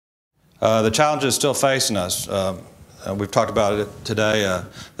The challenges still facing us. We've talked about it today,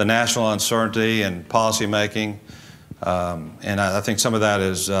 the national uncertainty and policy making. And I think some of that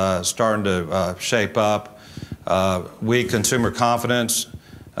is starting to shape up. Weak consumer confidence,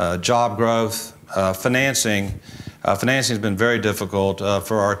 job growth, financing. Financing has been very difficult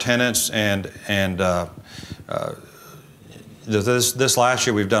for our tenants, and this last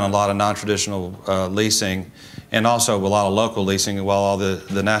year we've done a lot of non-traditional leasing and also a lot of local leasing while all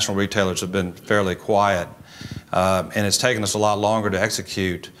the national retailers have been fairly quiet. And it's taken us a lot longer to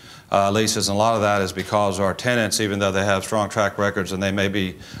execute leases, and a lot of that is because our tenants, even though they have strong track records and they may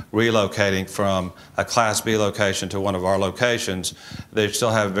be relocating from a Class B location to one of our locations, they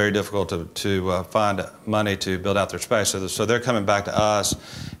still have very difficult to find money to build out their space. So they're coming back to us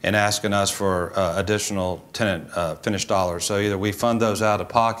and asking us for additional tenant finished dollars. So either we fund those out of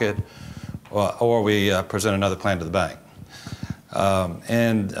pocket or we present another plan to the bank.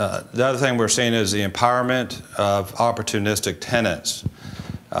 The other thing we're seeing is the empowerment of opportunistic tenants.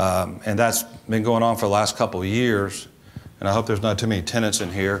 And that's been going on for the last couple of years. And I hope there's not too many tenants in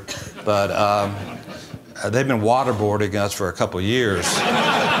here. But they've been waterboarding us for a couple of years.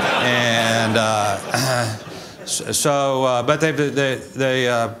 And but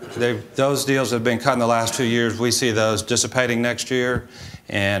those deals have been cut in the last 2 years. We see those dissipating next year.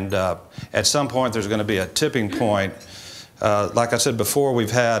 And at some point, there's going to be a tipping point. Like I said before,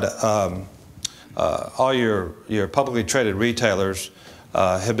 we've had all your publicly traded retailers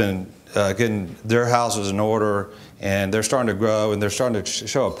have been getting their houses in order, and they're starting to grow, and they're starting to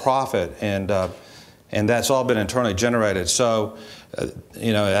show a profit, and that's all been internally generated. So, at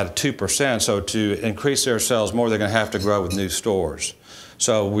 2%. So to increase their sales more, they're going to have to grow with new stores.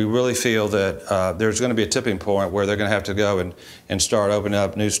 So we really feel that there's going to be a tipping point where they're going to have to go and start opening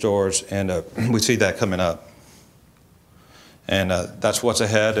up new stores, and we see that coming up. And that's what's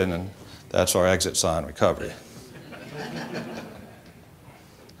ahead, and that's our exit sign, recovery.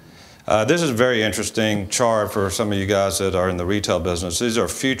 This is a very interesting chart for some of you guys that are in the retail business. These are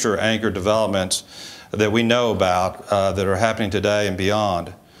future anchor developments that we know about that are happening today and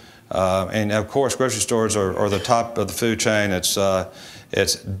beyond. And of course, grocery stores are the top of the food chain. It's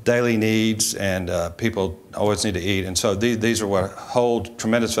daily needs, and people always need to eat. And so these are what hold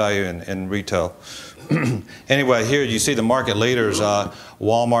tremendous value in retail. Anyway, here you see the market leaders.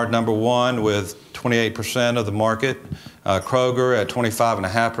 Walmart #1 with 28% of the market. Kroger at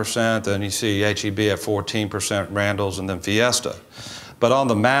 25.5%. Then you see H-E-B at 14%, Randall's, and then Fiesta. But on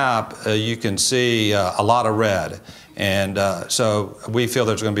the map, you can see a lot of red. And so we feel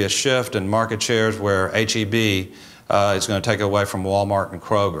there's going to be a shift in market shares where H-E-B is going to take away from Walmart and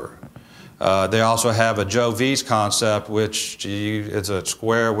Kroger. They also have a Joe V's concept, which is a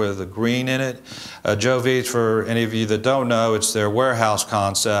square with a green in it. Joe V's, for any of you that don't know, it's their warehouse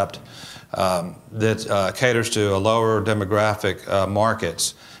concept that caters to a lower demographic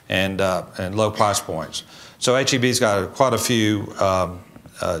markets and low price points. So H-E-B's got quite a few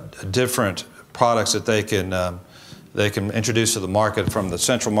different products that they can introduce to the market, from the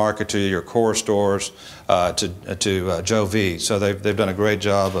central market to your core stores to Joe V. So they've done a great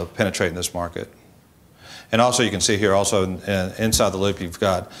job of penetrating this market. And also you can see here also inside the loop you've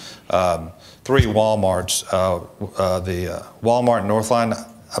got 3 Walmarts. The Walmart Northline,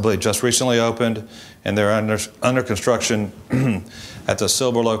 I believe, just recently opened, and they're under construction at the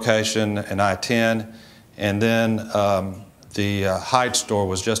Silver location in I-10. And then the Heights store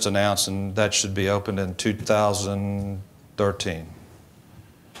was just announced, and that should be opened in 2013.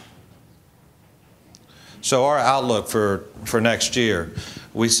 So our outlook for next year,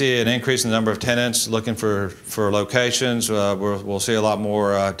 we see an increase in the number of tenants looking for locations. We'll see a lot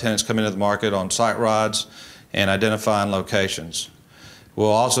more tenants come into the market on site rides and identifying locations. We'll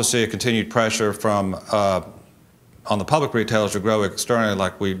also see a continued pressure from on the public retailers to grow externally,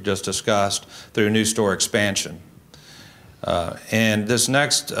 like we just discussed, through new store expansion. And this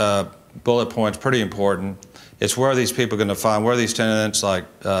next bullet point is pretty important. It's where these people are going to find, where these tenants are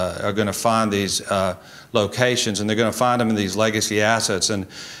going to find these locations, and they're going to find them in these legacy assets.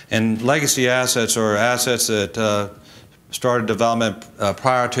 And legacy assets are assets that started development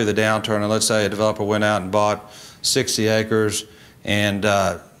prior to the downturn. And let's say a developer went out and bought 60 acres, and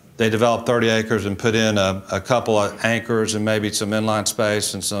they developed 30 acres and put in a couple of anchors and maybe some inline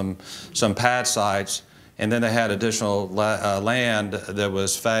space and some pad sites. And then they had additional land that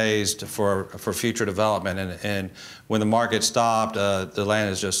was phased for future development. And when the market stopped, the land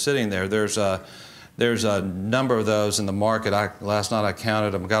is just sitting there. There's a number of those in the market. Last night I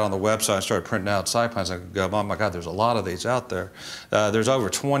counted them, got on the website, and started printing out site plans. I could go, oh my God, there's a lot of these out there. There's over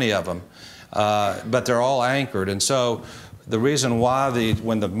 20 of them, but they're all anchored. And so the reason why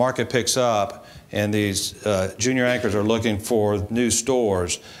when the market picks up and these junior anchors are looking for new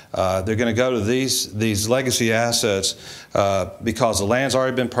stores, they're going to go to these legacy assets because the land's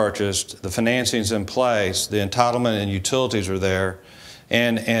already been purchased, the financing's in place, the entitlement and utilities are there,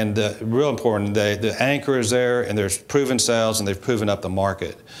 and real important, the anchor is there, and there's proven sales, and they've proven up the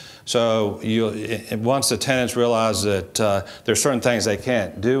market. So once the tenants realize that there's certain things they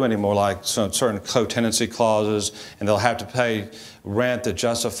can't do anymore, like certain co-tenancy clauses, and they'll have to pay rent that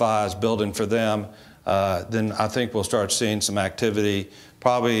justifies building for them, then I think we'll start seeing some activity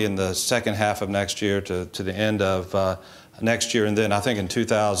probably in the second half of next year to the end of next year, and then I think in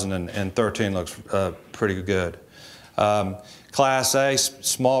 2013 looks pretty good. Class A,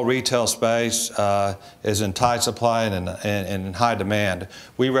 small retail space, is in tight supply and in high demand.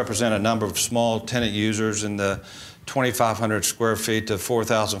 We represent a number of small tenant users in the 2,500 square feet to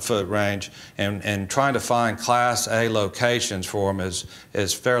 4,000 foot range, and trying to find Class A locations for them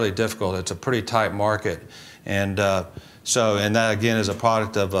is fairly difficult. It's a pretty tight market, and that again is a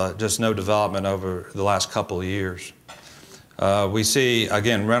product of just no development over the last couple of years. We see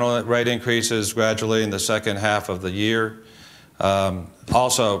again rental rate increases gradually in the second half of the year.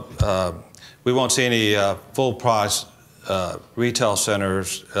 We won't see any full price retail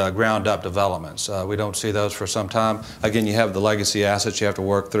centers, ground up developments. We don't see those for some time. Again, you have the legacy assets you have to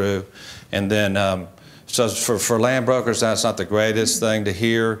work through. And then, so for land brokers, that's not the greatest thing to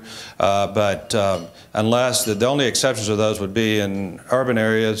hear, but unless the only exceptions of those would be in urban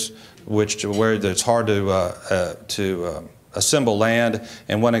areas where it's hard to assemble land.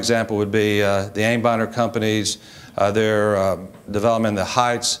 And one example would be the Aimbinder companies. Their development in the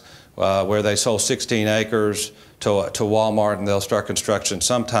Heights, where they sold 16 acres to Walmart, and they'll start construction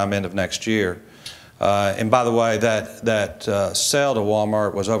sometime end of next year. And by the way, that sale to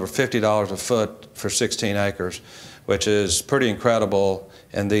Walmart was over $50 a foot for 16 acres, which is pretty incredible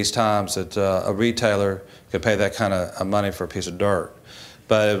in these times that a retailer could pay that kind of money for a piece of dirt.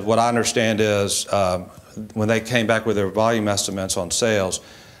 But what I understand is when they came back with their volume estimates on sales,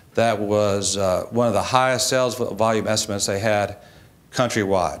 that was one of the highest sales volume estimates they had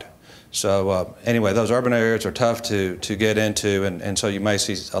countrywide. So anyway, those urban areas are tough to get into, and so you may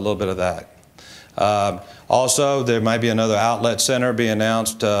see a little bit of that. Also, there might be another outlet center being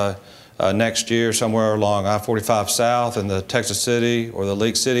announced next year somewhere along I-45 South in the Texas City or the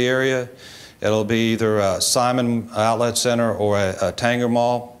League City area. It'll be either a Simon Outlet Center or a Tanger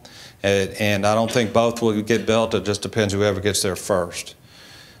Mall, and I don't think both will get built. It just depends whoever gets there first.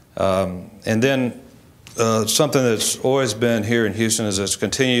 And then something that's always been here in Houston is this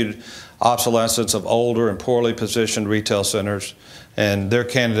continued obsolescence of older and poorly positioned retail centers, and they're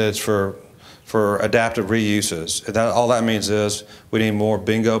candidates for adaptive reuses. All that means is we need more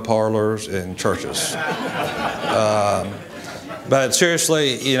bingo parlors in churches. But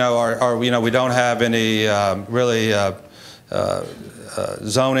seriously, we don't have any really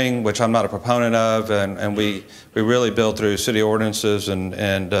zoning, which I'm not a proponent of, and we really build through city ordinances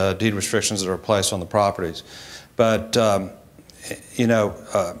and deed restrictions that are placed on the properties. But real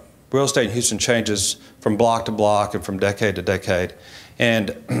estate in Houston changes from block to block and from decade to decade,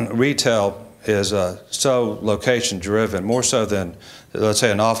 and retail is so location driven, more so than, let's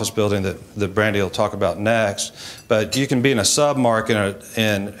say, an office building that Brandy will talk about next. But you can be in a sub-market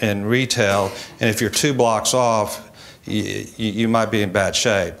in retail, and if you're 2 blocks off, you might be in bad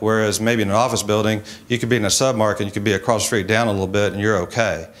shape. Whereas maybe in an office building, you could be in a sub-market, you could be across the street down a little bit, and you're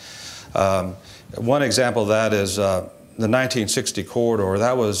okay. One example of that is the 1960 corridor.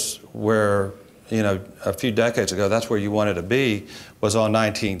 That was where, a few decades ago, that's where you wanted to be, was on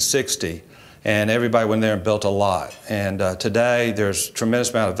 1960. And everybody went there and built a lot. And today, there's a tremendous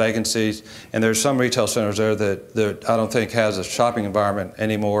amount of vacancies, and there's some retail centers there that I don't think has a shopping environment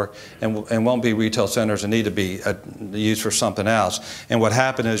anymore, and won't be retail centers and need to be used for something else. And what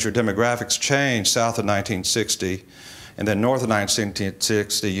happened is your demographics changed south of 1960, and then north of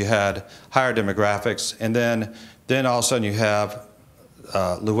 1960, you had higher demographics, and then all of a sudden you have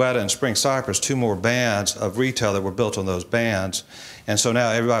Louetta and Spring Cypress, 2 more bands of retail that were built on those bands. And so now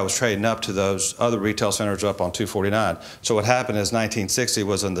everybody was trading up to those other retail centers up on 249. So what happened is 1960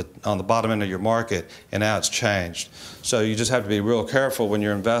 was on the bottom end of your market, and now it's changed. So you just have to be real careful when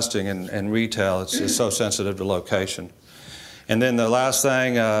you're investing in retail. It's so sensitive to location. And then the last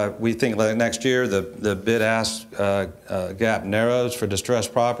thing, we think like next year the bid-ask gap narrows for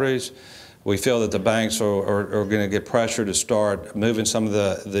distressed properties. We feel that the banks are going to get pressure to start moving some of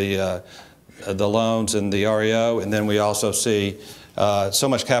the loans in the REO, and then we also see so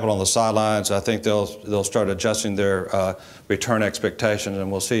much capital on the sidelines. I think they'll start adjusting their return expectations,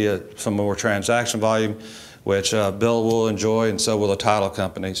 and we'll see some more transaction volume. which Bill will enjoy, and so will the title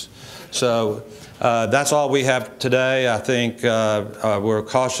companies. So that's all we have today. I think we're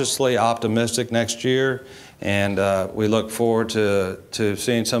cautiously optimistic next year, and we look forward to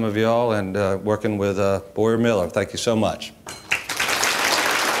seeing some of y'all and working with Boyer Miller. Thank you so much.